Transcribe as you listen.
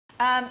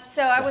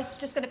So I was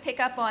just going to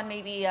pick up on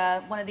maybe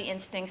one of the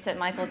instincts that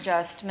Michael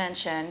just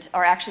mentioned,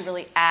 or actually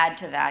really add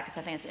to that, because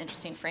I think it's an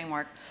interesting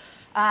framework.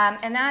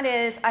 And that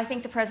is, I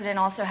think the president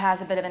also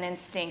has a bit of an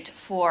instinct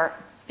for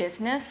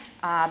business,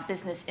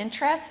 business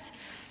interests,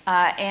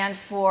 and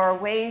for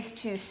ways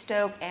to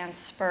stoke and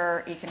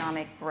spur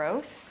economic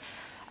growth.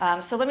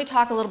 So let me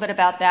talk a little bit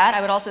about that.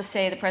 I would also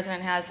say the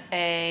president has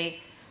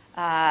a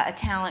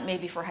talent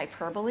maybe for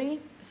hyperbole,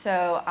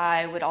 so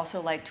I would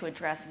also like to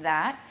address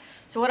that.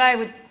 So what I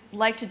would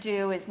like to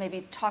do is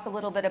maybe talk a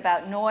little bit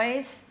about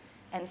noise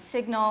and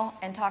signal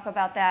and talk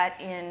about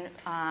that in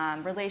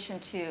relation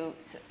to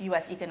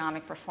US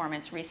economic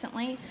performance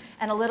recently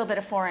and a little bit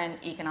of foreign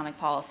economic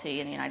policy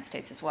in the United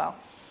States as well.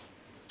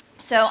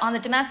 So on the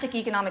domestic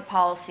economic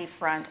policy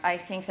front, I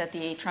think that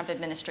the Trump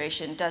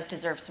administration does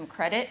deserve some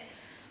credit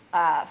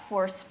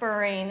for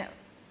spurring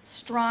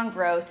strong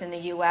growth in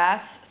the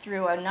US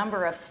through a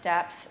number of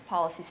steps,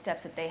 policy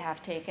steps that they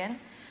have taken.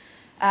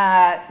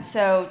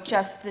 So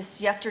just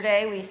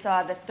yesterday, we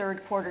saw the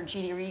third quarter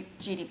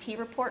GDP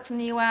report from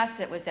the US.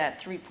 It was at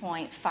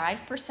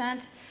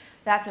 3.5%.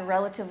 That's a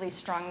relatively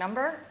strong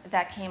number.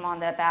 That came on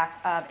the back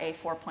of a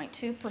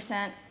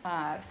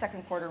 4.2%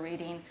 second quarter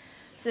reading.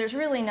 So there's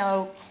really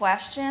no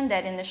question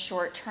that in the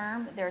short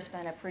term, there's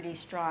been a pretty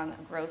strong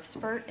growth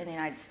spurt in the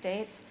United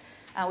States.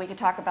 We could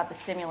talk about the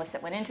stimulus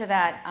that went into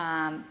that,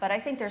 but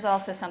I think there's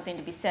also something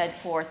to be said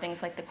for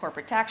things like the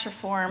corporate tax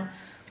reform,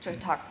 which we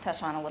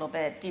touched on a little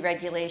bit,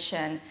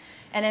 deregulation,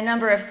 and a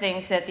number of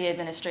things that the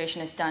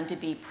administration has done to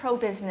be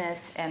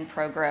pro-business and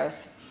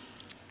pro-growth.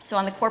 So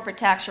on the corporate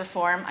tax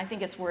reform, I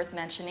think it's worth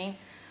mentioning.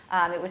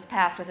 It was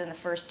passed within the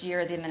first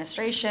year of the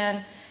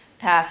administration,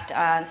 passed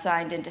and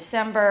signed in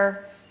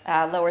December,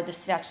 lowered the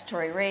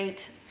statutory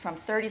rate from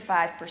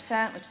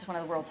 35%, which is one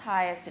of the world's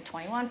highest, to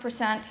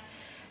 21%.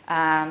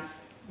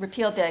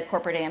 Repealed the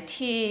corporate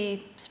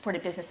AMT,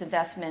 supported business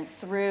investment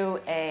through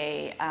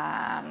a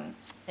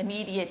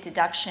immediate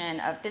deduction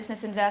of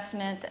business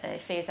investment, a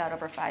phase out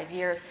over 5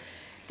 years.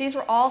 These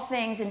were all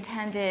things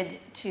intended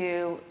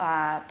to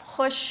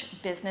push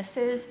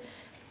businesses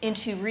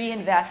into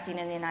reinvesting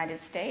in the United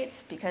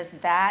States because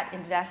that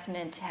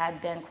investment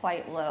had been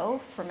quite low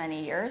for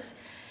many years.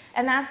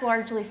 And that's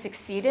largely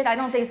succeeded. I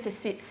don't think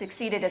it's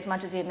succeeded as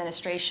much as the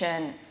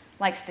administration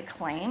likes to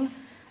claim.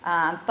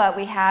 But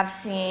we have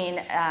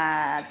seen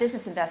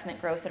business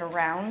investment growth at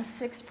around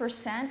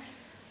 6%.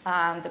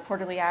 The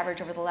quarterly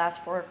average over the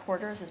last 4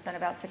 quarters has been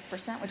about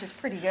 6%, which is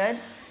pretty good,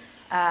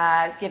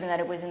 given that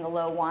it was in the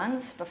low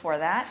ones before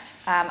that.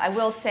 I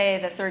will say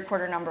the third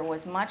quarter number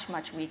was much,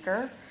 much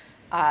weaker.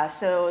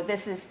 So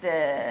this is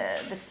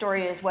the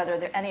story is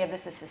whether any of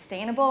this is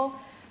sustainable.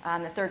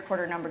 The third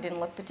quarter number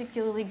didn't look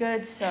particularly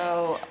good,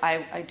 so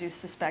I do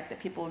suspect that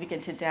people will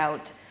begin to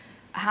doubt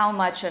how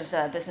much of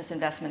the business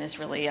investment is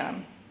really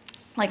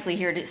likely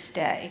here to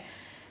stay.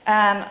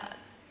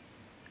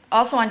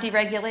 Also on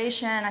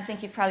deregulation, I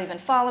think you've probably been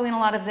following a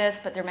lot of this,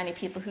 but there are many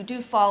people who do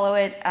follow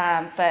it.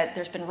 But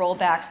there's been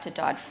rollbacks to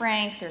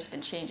Dodd-Frank. There's been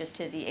changes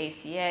to the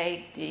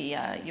ACA, the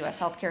US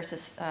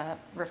healthcare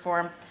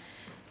reform,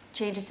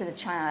 changes to the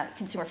China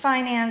consumer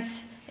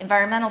finance,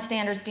 environmental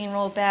standards being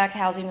rolled back,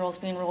 housing rules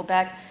being rolled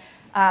back.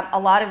 A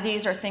lot of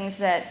these are things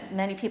that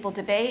many people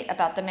debate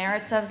about the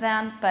merits of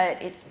them,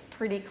 but it's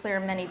pretty clear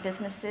many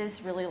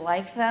businesses really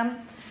like them.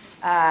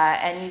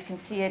 And you can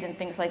see it in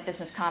things like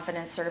business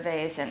confidence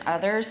surveys and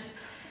others.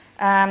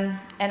 And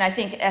I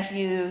think if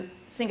you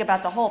think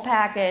about the whole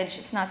package,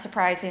 it's not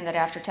surprising that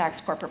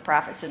after-tax corporate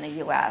profits in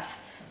the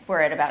US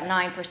were at about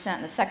 9%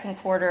 in the second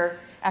quarter,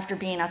 after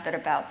being up at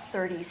about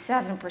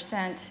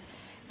 37%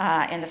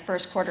 in the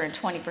first quarter and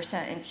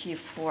 20% in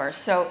Q4.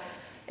 So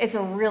it's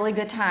a really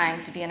good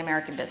time to be an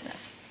American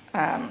business.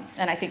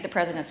 And I think the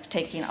president's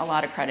taking a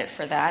lot of credit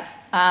for that.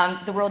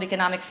 The World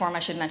Economic Forum, I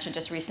should mention,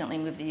 just recently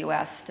moved the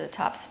US to the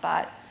top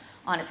spot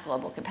on its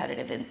global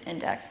competitive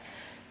index.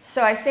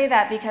 So I say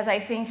that because I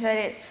think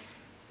that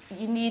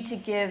you need to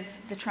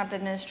give the Trump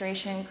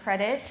administration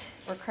credit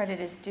where credit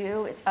is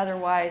due.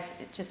 Otherwise,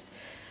 it just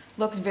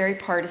looks very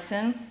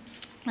partisan.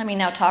 Let me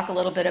now talk a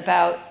little bit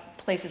about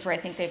places where I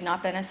think they've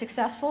not been as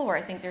successful, where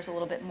I think there's a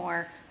little bit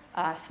more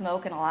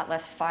smoke and a lot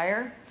less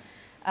fire.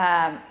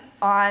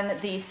 On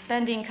the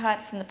spending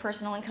cuts and the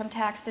personal income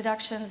tax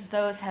deductions,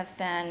 those have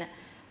been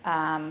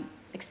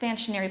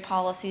expansionary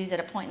policies at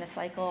a point in the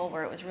cycle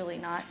where it was really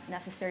not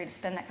necessary to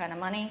spend that kind of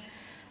money.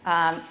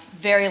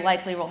 Very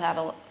likely we'll have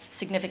a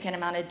significant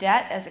amount of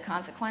debt as a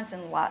consequence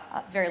and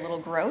very little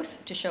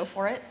growth to show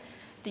for it.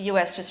 The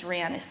US just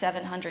ran a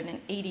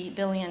 $780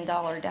 billion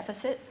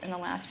deficit in the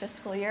last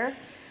fiscal year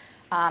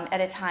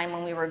at a time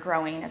when we were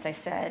growing, as I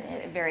said,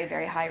 at a very,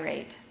 very high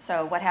rate.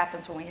 So what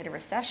happens when we hit a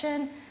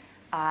recession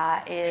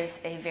is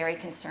a very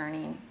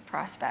concerning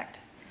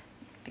prospect,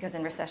 because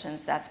in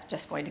recessions, that's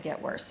just going to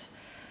get worse.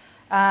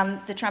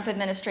 The Trump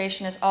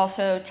administration has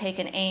also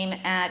taken aim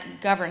at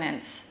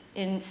governance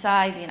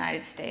inside the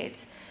United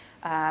States,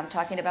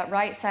 talking about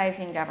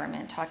right-sizing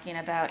government, talking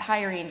about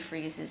hiring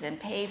freezes and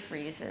pay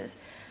freezes,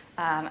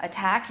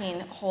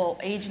 attacking whole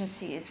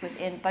agencies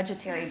within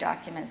budgetary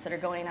documents that are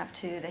going up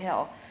to the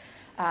Hill.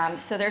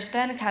 So there's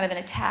been kind of an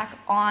attack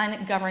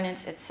on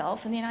governance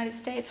itself in the United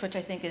States, which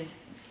I think is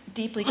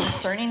deeply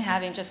concerning,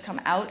 having just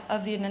come out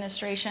of the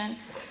administration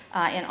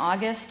in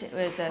August. It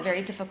was a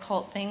very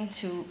difficult thing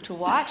to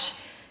watch,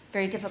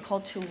 very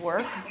difficult to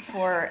work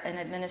for an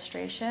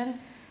administration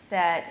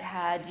that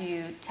had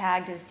you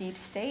tagged as deep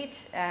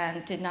state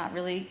and did not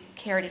really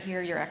care to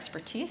hear your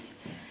expertise.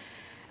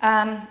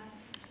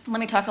 Let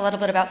me talk a little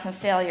bit about some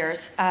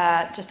failures,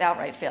 just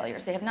outright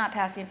failures. They have not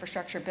passed the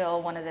infrastructure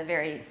bill, one of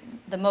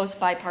the most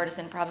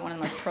bipartisan, probably one of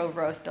the most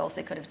pro-growth bills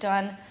they could have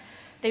done.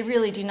 They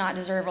really do not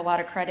deserve a lot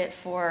of credit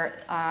for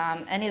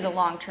any of the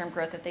long-term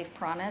growth that they've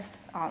promised.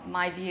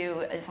 My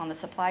view is on the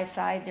supply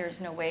side,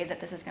 there's no way that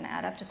this is going to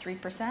add up to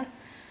 3%,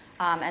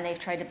 and they've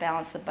tried to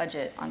balance the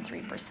budget on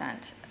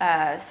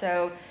 3%.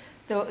 So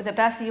the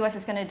best the U.S.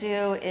 is going to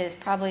do is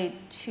probably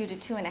 2 to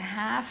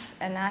 2.5,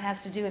 and that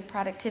has to do with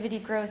productivity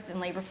growth and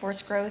labor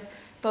force growth,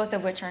 both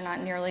of which are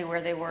not nearly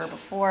where they were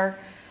before.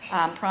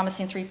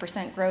 Promising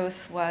 3%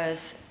 growth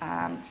was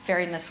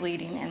very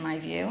misleading in my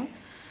view.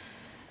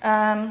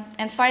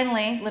 And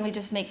finally, let me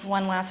just make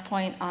one last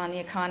point on the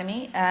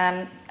economy.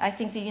 I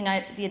think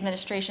the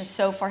administration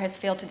so far has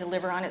failed to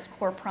deliver on its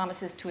core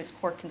promises to its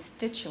core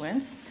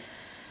constituents.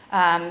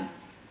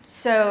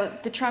 So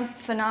the Trump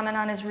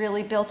phenomenon is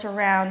really built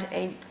around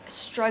a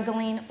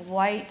struggling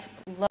white,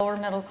 lower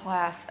middle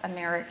class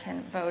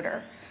American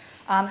voter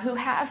who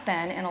have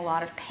been in a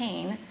lot of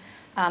pain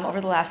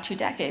over the last 2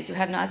 decades, who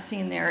have not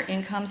seen their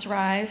incomes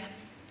rise,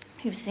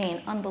 who've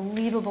seen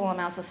unbelievable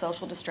amounts of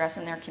social distress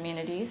in their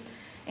communities,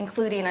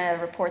 including a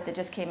report that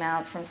just came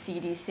out from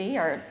CDC,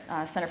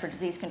 our Center for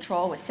Disease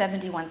Control, with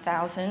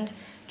 71,000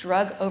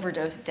 drug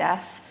overdose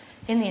deaths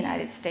in the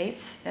United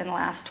States in the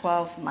last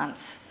 12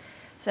 months.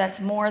 So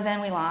that's more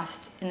than we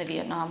lost in the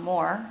Vietnam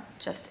War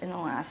just in the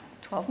last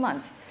 12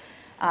 months.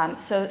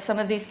 So some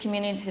of these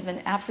communities have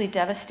been absolutely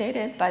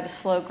devastated by the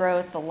slow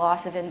growth, the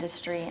loss of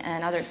industry,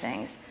 and other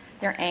things.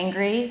 They're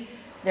angry.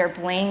 They're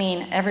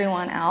blaming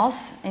everyone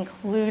else,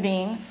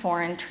 including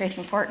foreign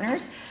trading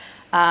partners,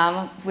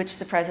 which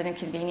the president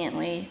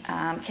conveniently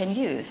can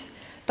use.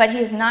 But he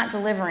is not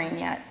delivering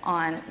yet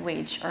on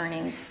wage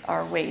earnings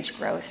or wage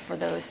growth for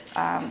those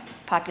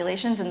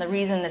populations. And the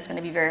reason that's going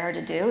to be very hard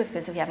to do is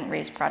because we haven't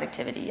raised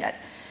productivity yet.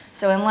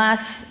 So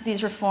unless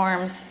these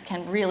reforms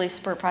can really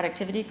spur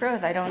productivity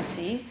growth, I don't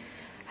see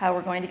how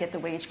we're going to get the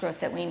wage growth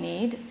that we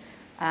need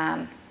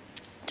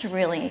to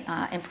really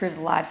improve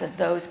the lives of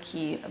those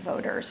key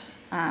voters.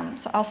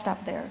 So I'll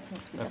stop there.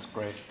 That's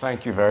great.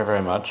 Thank you very,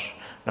 very much.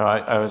 No,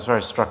 I was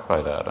very struck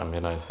by that. I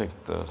mean, I think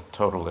the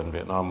total in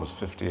Vietnam was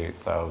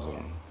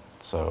 58,000,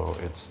 so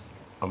it's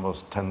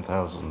almost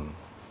 10,000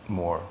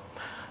 more.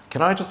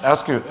 Can I just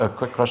ask you a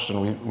quick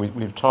question?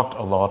 We've talked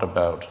a lot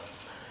about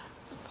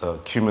the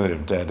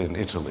cumulative debt in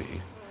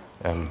Italy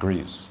and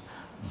Greece,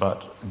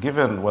 but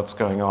given what's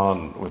going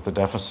on with the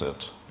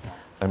deficit,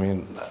 I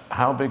mean,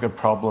 how big a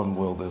problem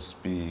will this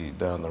be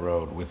down the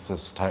road with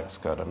this tax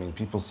cut? I mean,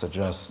 people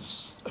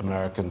suggest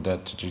American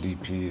debt to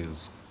GDP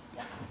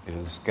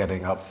is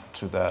getting up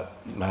to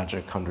that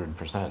magic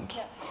 100%.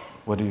 Yes.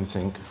 What do you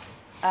think?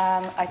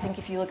 I think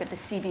if you look at the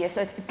CBS,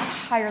 so it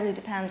entirely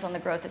depends on the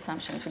growth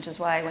assumptions, which is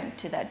why I went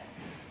to that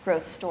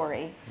growth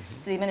story. Mm-hmm.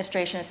 So the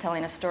administration is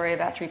telling a story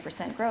about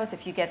 3% growth.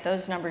 If you get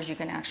those numbers, you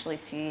can actually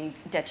see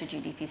debt to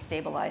GDP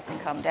stabilize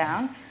and come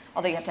down,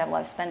 although you have to have a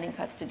lot of spending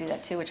cuts to do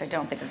that too, which I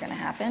don't think are going to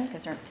happen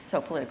because they're so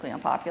politically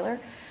unpopular.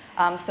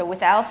 So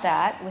without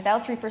that,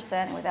 without 3%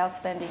 and without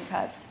spending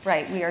cuts,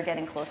 right, we are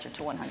getting closer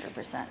to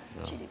 100%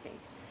 GDP.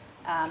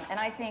 And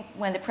I think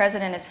when the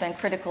president has been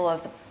critical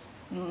of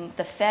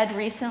the Fed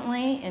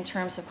recently in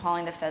terms of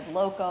calling the Fed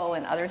loco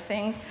and other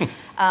things,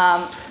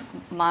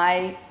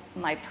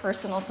 my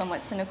personal,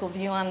 somewhat cynical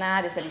view on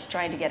that is that he's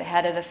trying to get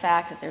ahead of the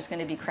fact that there's going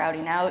to be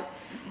crowding out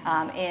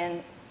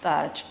in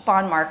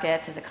bond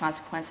markets as a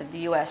consequence of the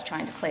U.S.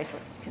 trying to place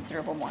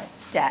considerable more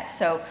debt.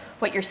 So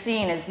what you're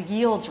seeing is the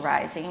yields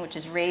rising, which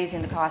is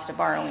raising the cost of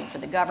borrowing for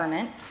the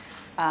government.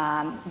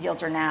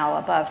 Yields are now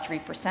above 3%,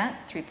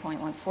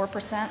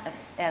 3.14%,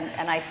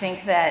 and I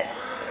think that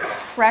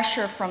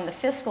pressure from the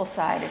fiscal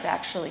side is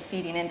actually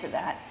feeding into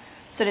that.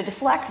 So to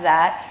deflect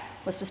that,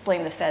 let's just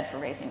blame the Fed for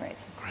raising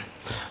rates. Great.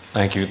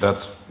 Thank you.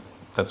 That's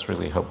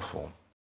really helpful.